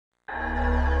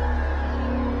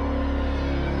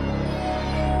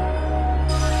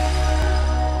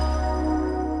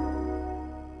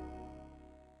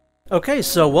Okay,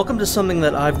 so welcome to something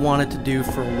that I've wanted to do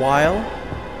for a while,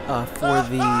 for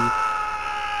the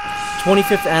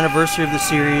 25th anniversary of the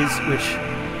series, which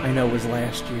I know was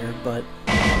last year, but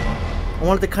I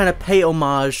wanted to kind of pay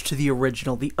homage to the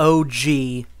original, the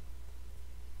OG.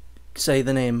 Say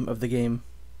the name of the game.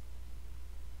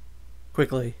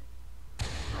 Quickly.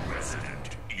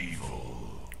 Resident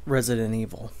Evil. Resident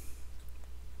Evil.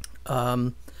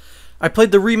 I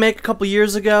played the remake a couple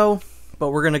years ago, but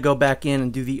we're going to go back in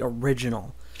and do the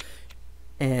original.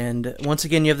 And once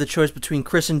again, you have the choice between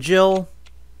Chris and Jill.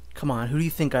 Come on, who do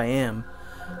you think I am?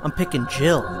 I'm picking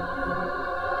Jill.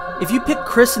 If you pick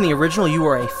Chris in the original, you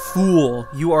are a fool.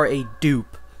 You are a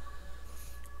dupe.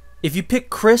 If you pick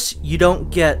Chris, you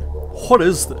don't get, "What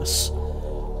is this?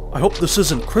 I hope this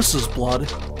isn't Chris's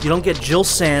blood." You don't get Jill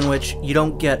sandwich. You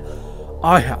don't get,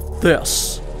 "I have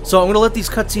this." So I'm going to let these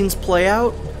cutscenes play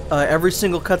out. Every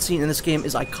single cutscene in this game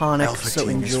is iconic, Alpha so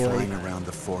Team enjoy. is flying around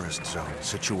the forest zone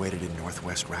situated in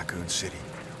northwest Raccoon City,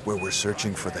 where we're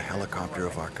searching for the helicopter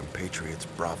of our compatriots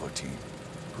Bravo Team,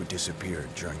 who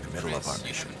disappeared during the middle of our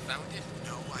mission. You haven't found it?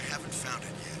 No, I haven't found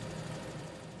it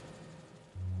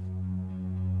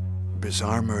yet.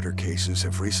 Bizarre murder cases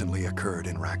have recently occurred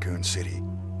in Raccoon City.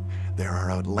 There are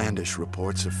outlandish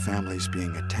reports of families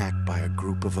being attacked by a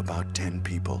group of about 10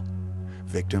 people.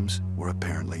 Victims were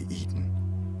apparently eaten.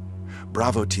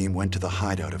 Bravo Team went to the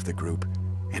hideout of the group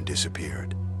and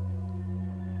disappeared.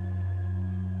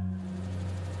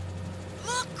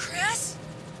 Look, Chris!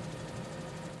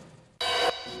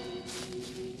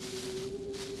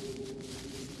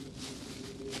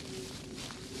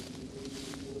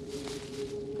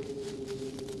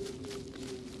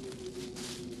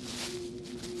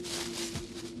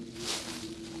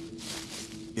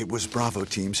 It was Bravo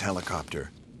Team's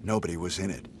helicopter. Nobody was in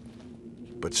it.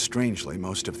 But strangely,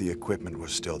 most of the equipment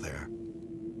was still there.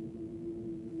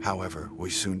 However, we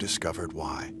soon discovered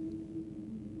why.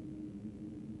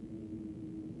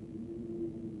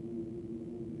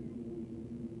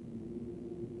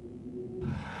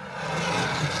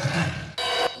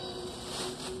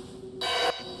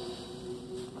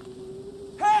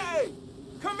 Hey!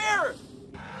 Come here!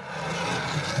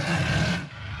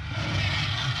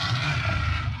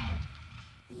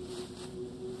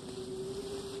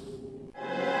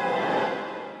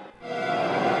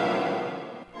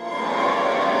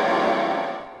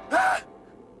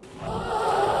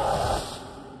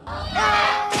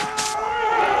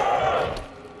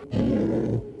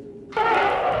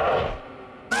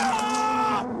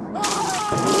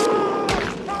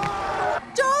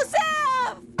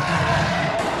 Joseph!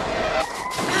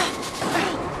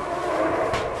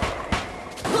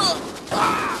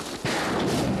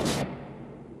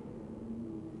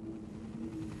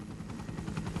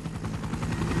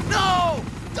 No!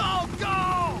 Don't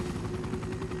go!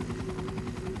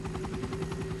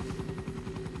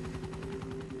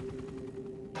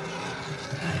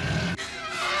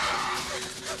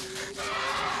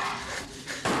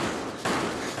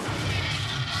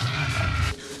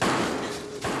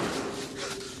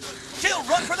 Jill,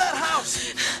 run for that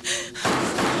house!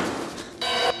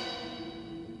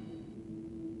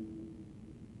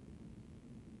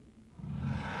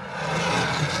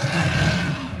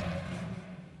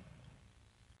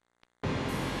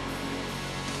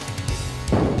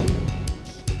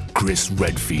 Chris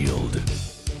Redfield.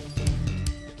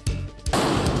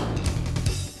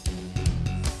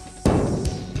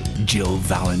 Jill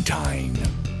Valentine.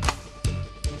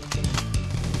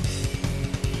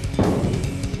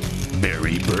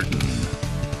 Barry Burton.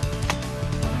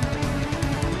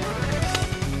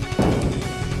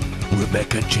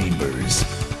 Rebecca Chambers.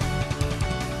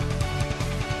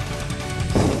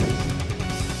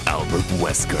 Albert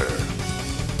Wesker.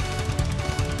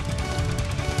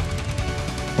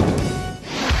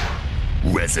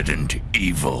 Resident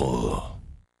Evil.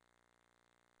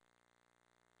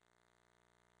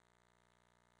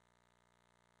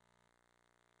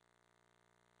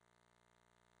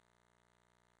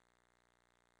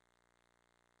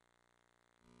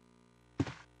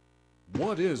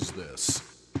 What is this?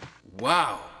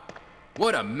 Wow,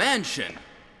 what a mansion!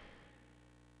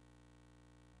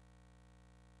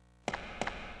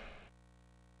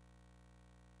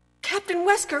 Captain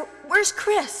Wesker, where's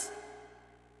Chris?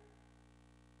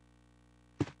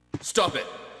 Stop it!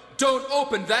 Don't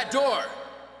open that door!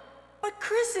 But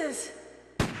Chris is...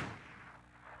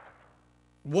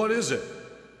 What is it?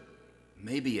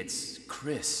 Maybe it's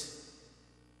Chris.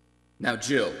 Now,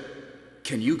 Jill,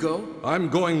 can you go? I'm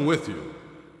going with you.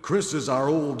 Chris is our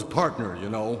old partner, you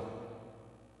know.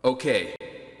 Okay,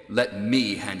 let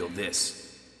me handle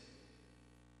this.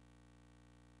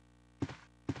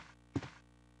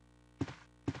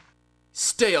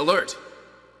 Stay alert.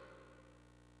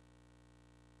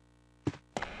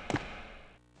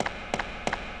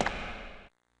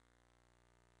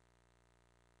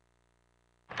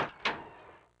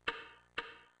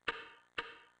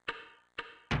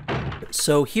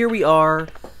 So here we are,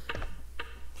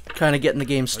 kind of getting the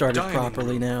game started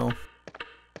properly now.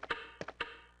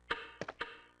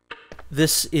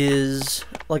 This is,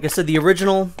 like I said, the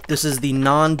original. This is the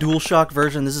non-DualShock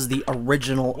version. This is the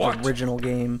original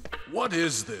game. What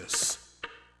is this?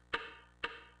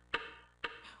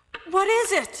 What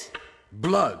is it?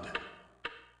 Blood.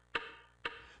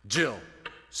 Jill,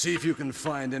 see if you can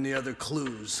find any other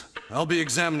clues. I'll be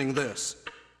examining this.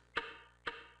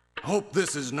 Hope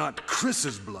this is not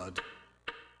Chris's blood.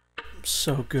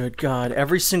 So good, God.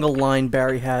 Every single line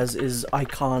Barry has is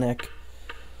iconic.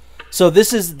 So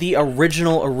this is the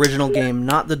original game,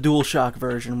 not the DualShock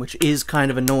version, which is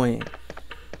kind of annoying.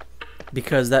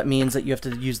 Because that means that you have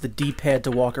to use the D-pad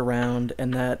to walk around,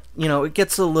 and that, you know, it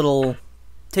gets a little...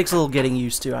 takes a little getting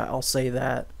used to, I'll say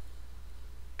that.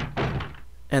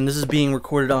 And this is being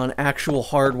recorded on actual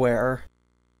hardware.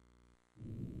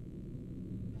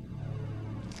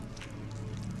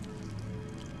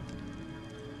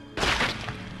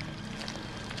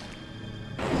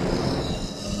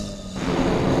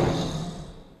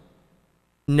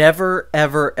 Never,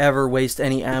 ever, ever waste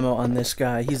any ammo on this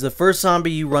guy. He's the first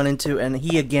zombie you run into, and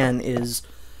he, again, is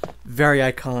very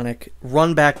iconic.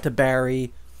 Run back to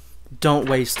Barry. Don't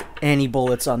waste any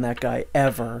bullets on that guy,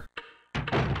 ever.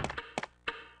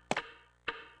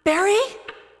 Barry?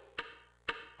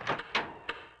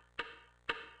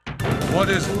 What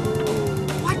is it?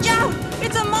 Watch out!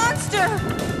 It's a monster!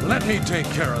 Let me take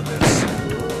care of this.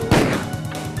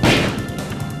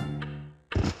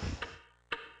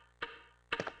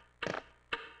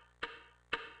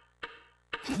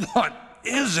 What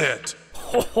is it?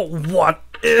 Oh, what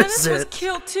is Dennis was it?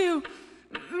 killed too.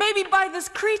 Maybe by this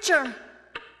creature.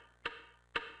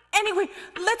 Anyway,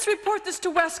 let's report this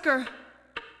to Wesker.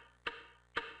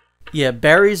 Yeah,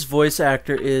 Barry's voice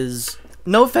actor is...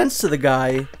 no offense to the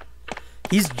guy.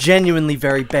 He's genuinely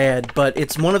very bad, but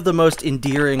it's one of the most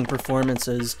endearing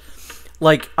performances.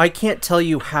 Like, I can't tell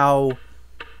you how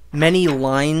many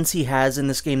lines he has in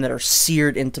this game that are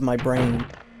seared into my brain.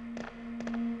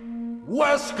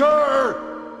 Wesker!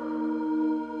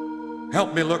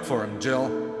 Help me look for him, Jill.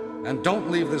 And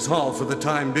don't leave this hall for the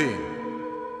time being.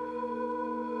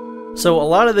 So a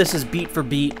lot of this is beat for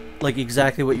beat, like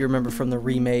exactly what you remember from the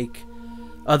remake.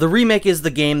 The remake is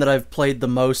the game that I've played the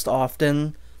most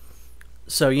often.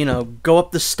 So, you know, go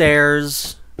up the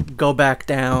stairs, go back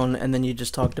down, and then you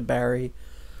just talk to Barry.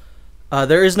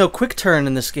 There is no quick turn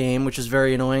in this game, which is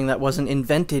very annoying. That wasn't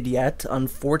invented yet,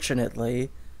 unfortunately.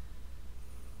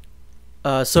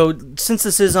 So, since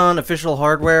this is on official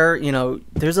hardware, you know,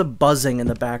 there's a buzzing in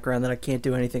the background that I can't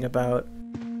do anything about.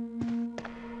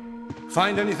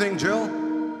 Find anything, Jill?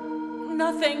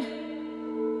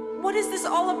 Nothing. What is this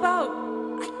all about?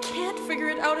 I can't figure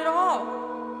it out at all.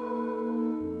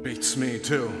 Beats me,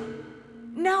 too.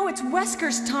 Now it's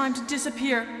Wesker's time to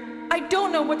disappear. I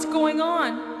don't know what's going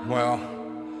on. Well,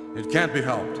 it can't be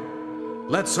helped.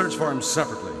 Let's search for him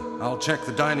separately. I'll check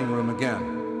the dining room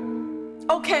again.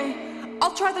 Okay.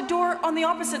 I'll try the door on the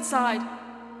opposite side.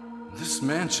 This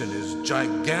mansion is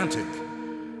gigantic.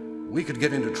 We could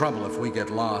get into trouble if we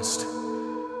get lost.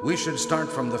 We should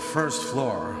start from the first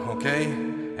floor, okay?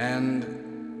 And...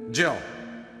 Jill,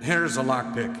 here's a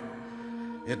lockpick.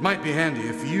 It might be handy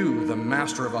if you, the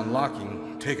master of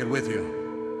unlocking, take it with you.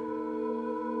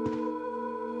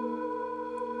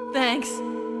 Thanks.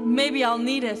 Maybe I'll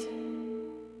need it.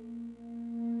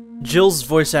 Jill's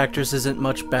voice actress isn't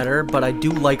much better, but I do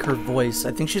like her voice.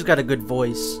 I think she's got a good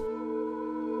voice.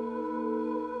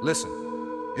 Listen,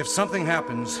 if something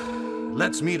happens,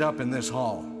 let's meet up in this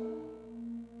hall.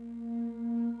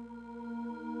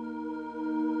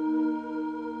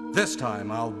 This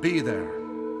time, I'll be there.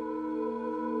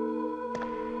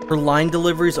 Her line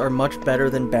deliveries are much better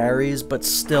than Barry's, but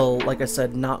still, like I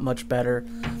said, not much better.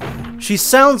 She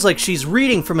sounds like she's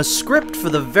reading from a script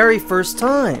for the very first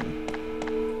time.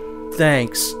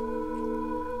 Thanks.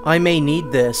 I may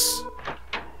need this.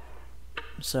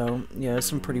 So, yeah,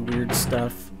 some pretty weird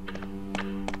stuff.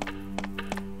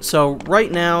 So, right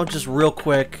now, just real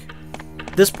quick,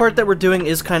 this part that we're doing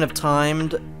is kind of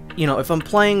timed. You know, if I'm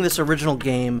playing this original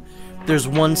game, there's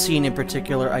one scene in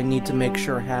particular I need to make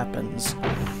sure happens.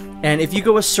 And if you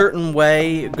go a certain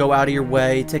way, go out of your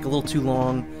way, take a little too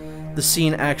long, the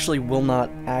scene actually will not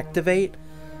activate.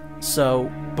 So,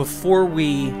 before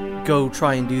we go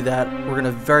try and do that, we're going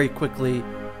to very quickly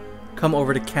come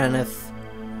over to Kenneth,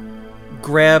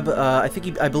 grab,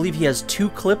 I believe he has 2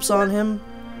 clips on him.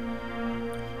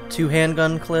 2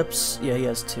 handgun clips. Yeah, he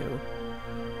has 2.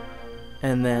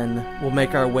 And then we'll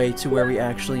make our way to where we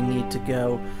actually need to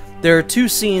go. There are 2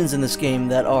 scenes in this game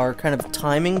that are kind of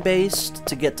timing based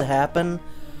to get to happen,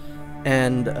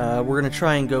 and we're gonna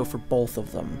try and go for both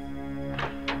of them.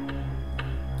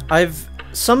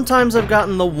 Sometimes I've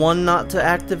gotten the one not to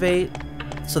activate,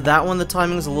 so that one the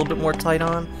timing is a little bit more tight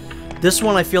on. This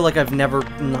one I feel like I've never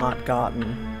not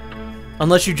gotten,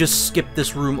 unless you just skip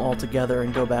this room altogether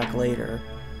and go back later.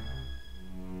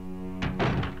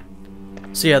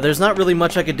 So yeah, there's not really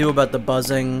much I could do about the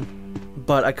buzzing,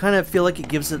 but I kind of feel like it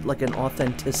gives it like an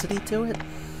authenticity to it.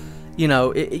 You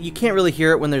know, you can't really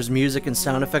hear it when there's music and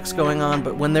sound effects going on,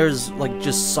 but when there's like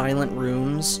just silent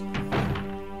rooms,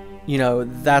 you know,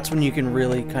 that's when you can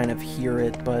really kind of hear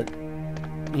it, but,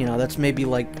 you know, that's maybe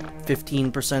like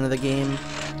 15% of the game.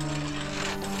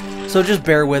 So just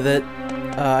bear with it.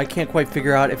 I can't quite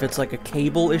figure out if it's like a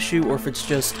cable issue or if it's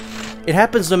just... It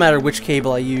happens no matter which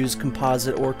cable I use,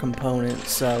 composite or component,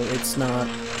 so it's not...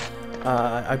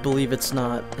 I believe it's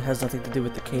not... It has nothing to do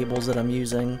with the cables that I'm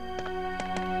using.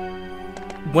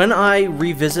 When I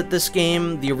revisit this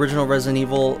game, the original Resident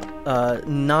Evil,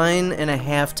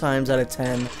 9.5 times out of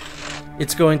 10,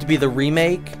 it's going to be the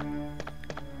remake.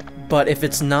 But if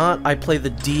it's not, I play the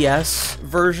DS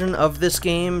version of this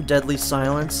game, Deadly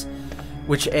Silence,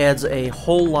 which adds a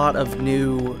whole lot of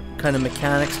new kind of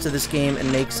mechanics to this game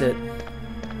and makes it,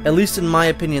 at least in my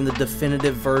opinion, the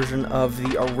definitive version of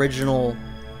the original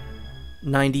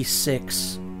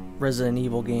 96 Resident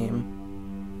Evil game.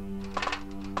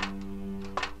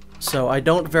 So I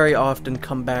don't very often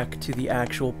come back to the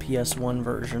actual PS1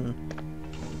 version.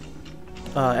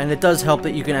 And it does help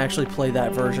that you can actually play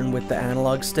that version with the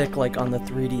analog stick, like on the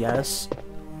 3DS.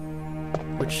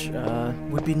 Which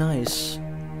would be nice.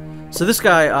 So this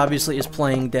guy obviously is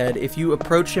playing dead. If you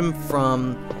approach him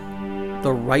from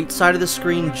the right side of the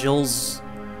screen, Jill's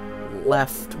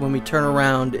left. When we turn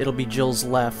around, it'll be Jill's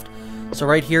left. So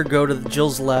right here, go to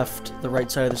Jill's left, the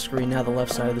right side of the screen, now the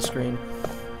left side of the screen.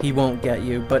 He won't get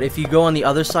you. But if you go on the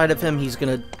other side of him, he's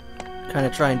gonna kind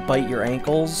of try and bite your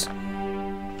ankles,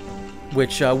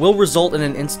 which will result in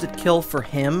an instant kill for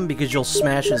him because you'll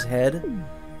smash his head.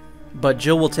 But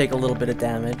Jill will take a little bit of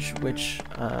damage, which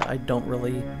I don't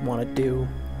really want to do.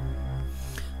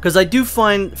 Because I do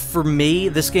find, for me,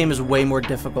 this game is way more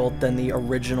difficult than the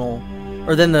original,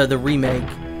 or than the remake.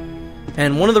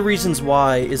 And one of the reasons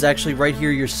why is actually right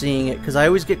here you're seeing it, because I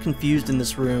always get confused in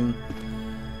this room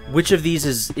which of these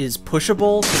is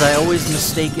pushable, because I always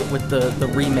mistake it with the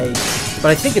remake. But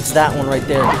I think it's that one right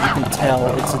there, because you can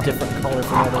tell it's a different color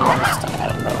from the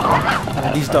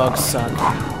rest. These dogs suck.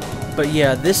 But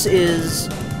yeah, this is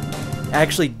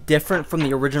actually different from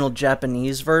the original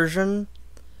Japanese version,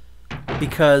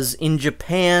 because in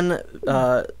Japan,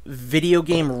 video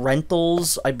game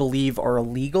rentals, I believe, are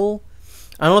illegal.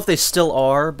 I don't know if they still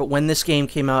are, but when this game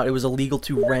came out, it was illegal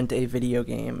to rent a video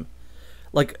game.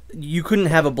 Like, you couldn't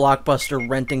have a Blockbuster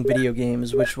renting video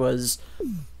games, which was,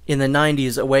 in the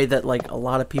 90s, a way that, like, a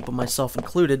lot of people, myself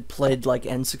included, played, like,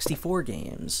 N64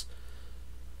 games.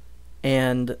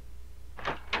 And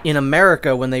in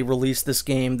America, when they released this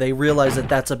game, they realized that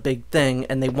that's a big thing,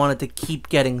 and they wanted to keep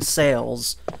getting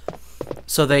sales.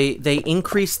 So they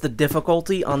increased the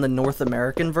difficulty on the North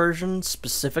American version,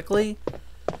 specifically,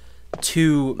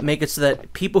 to make it so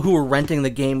that people who were renting the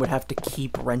game would have to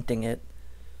keep renting it.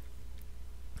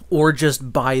 Or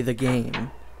just buy the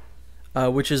game,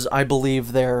 which is, I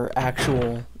believe, their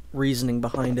actual reasoning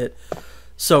behind it.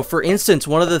 So, for instance,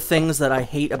 one of the things that I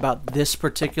hate about this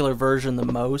particular version the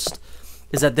most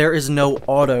is that there is no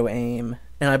auto-aim,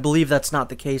 and I believe that's not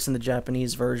the case in the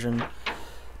Japanese version.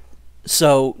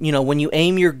 So, you know, when you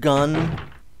aim your gun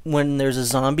when there's a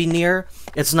zombie near,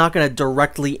 it's not going to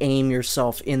directly aim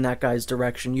yourself in that guy's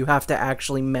direction. You have to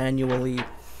actually manually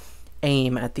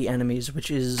aim at the enemies, which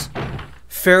is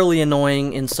fairly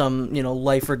annoying in some, you know,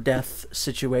 life or death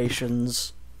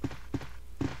situations.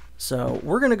 So,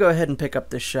 we're going to go ahead and pick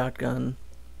up this shotgun.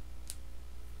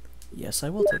 Yes, I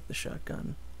will take the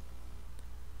shotgun.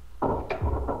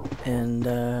 And,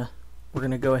 we're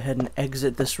going to go ahead and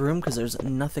exit this room because there's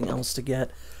nothing else to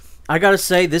get. I gotta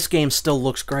say, this game still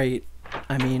looks great.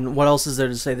 I mean, what else is there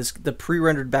to say? The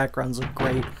pre-rendered backgrounds look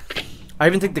great. I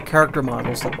even think the character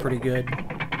models look pretty good.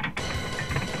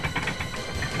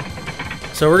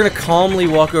 So we're going to calmly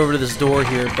walk over to this door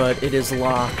here, but it is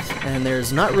locked, and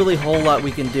there's not really a whole lot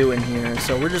we can do in here,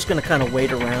 so we're just going to kind of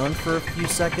wait around for a few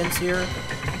seconds here.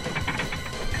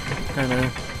 Kind of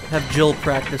have Jill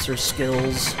practice her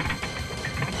skills.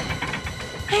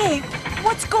 Hey,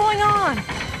 what's going on?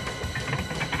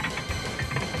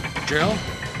 Jill?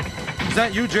 Is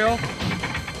that you, Jill?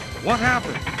 What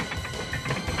happened?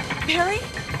 Barry,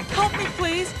 help me,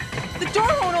 please. The door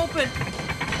won't open.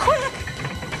 Quick!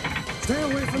 Stay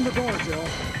away from the door, Jill.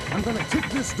 I'm gonna kick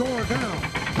this door down.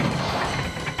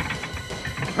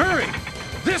 Hurry!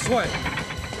 This way!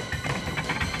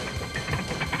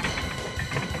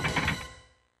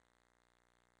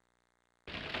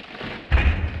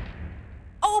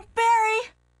 Oh,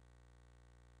 Barry!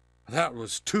 That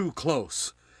was too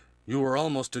close. You were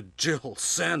almost a Jill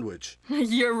sandwich.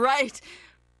 You're right.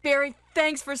 Barry,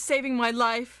 thanks for saving my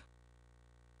life.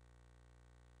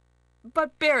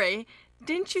 But Barry,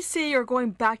 didn't you say you're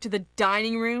going back to the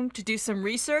dining room to do some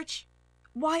research?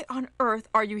 Why on earth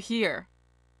are you here?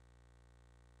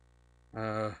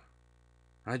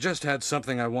 I just had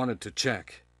something I wanted to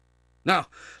check. Now,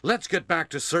 let's get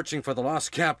back to searching for the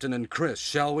lost captain and Chris,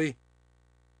 shall we?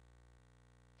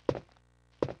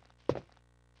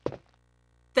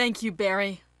 Thank you,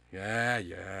 Barry.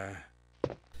 Yeah.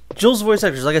 Jill's voice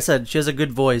actress, like I said, she has a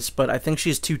good voice, but I think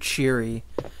she's too cheery.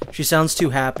 She sounds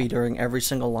too happy during every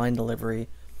single line delivery.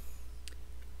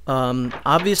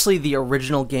 Obviously, the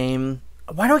original game...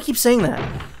 Why do I keep saying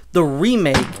that? The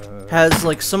remake has,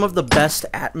 like, some of the best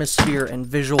atmosphere and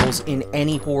visuals in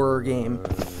any horror game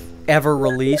ever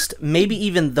released. Maybe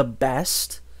even the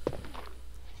best.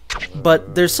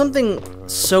 But there's something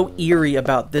so eerie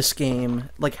about this game.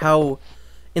 Like how...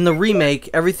 In the remake,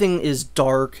 everything is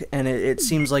dark, and it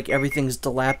seems like everything's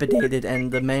dilapidated,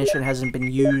 and the mansion hasn't been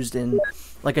used in,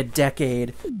 like, a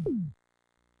decade.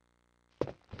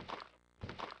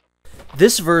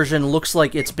 This version looks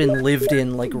like it's been lived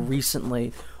in, like,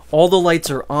 recently. All the lights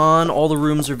are on, all the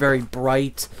rooms are very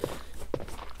bright.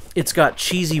 It's got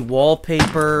cheesy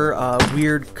wallpaper,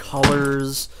 weird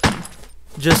colors,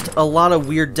 just a lot of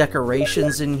weird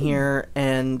decorations in here,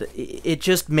 and it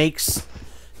just makes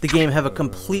the game have a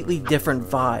completely different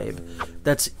vibe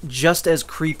that's just as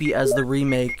creepy as the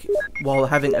remake while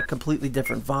having a completely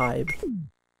different vibe.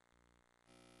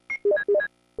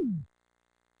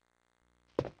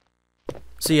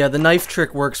 So yeah, the knife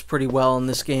trick works pretty well in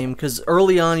this game, because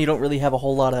early on you don't really have a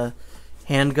whole lot of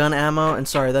handgun ammo, and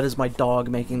sorry, that is my dog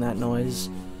making that noise.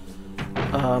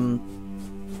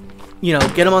 You know,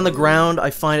 get him on the ground. I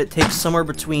find it takes somewhere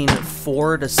between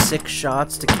 4 to 6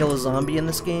 shots to kill a zombie in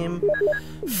this game.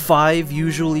 5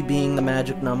 usually being the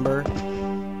magic number.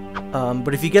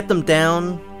 But if you get them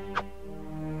down,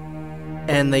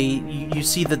 and you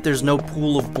see that there's no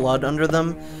pool of blood under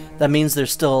them, that means they're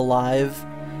still alive.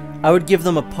 I would give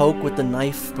them a poke with the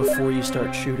knife before you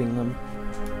start shooting them.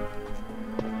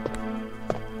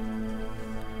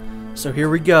 So here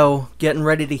we go, getting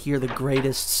ready to hear the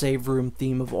greatest save room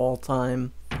theme of all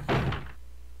time.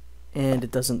 And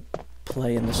it doesn't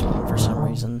play in this one for some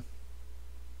reason.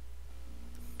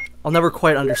 I'll never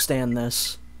quite understand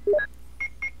this.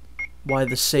 Why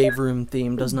the save room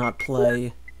theme does not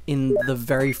play in the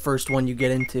very first one you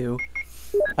get into.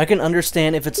 I can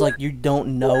understand if it's like you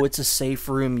don't know it's a safe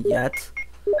room yet.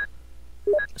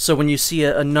 So when you see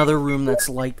another room that's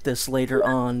like this later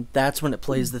on, that's when it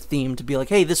plays the theme to be like,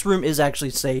 hey, this room is actually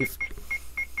safe.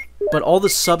 But all the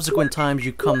subsequent times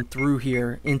you come through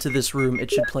here into this room,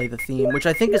 it should play the theme, which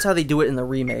I think is how they do it in the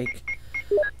remake,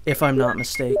 if I'm not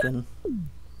mistaken.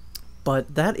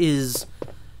 But that is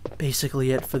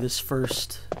basically it for this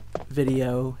first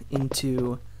video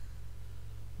into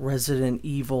Resident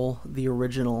Evil, the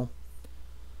original.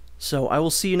 So I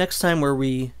will see you next time where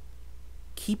we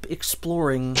keep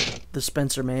exploring the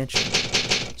Spencer Mansion.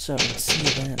 So, see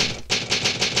you then.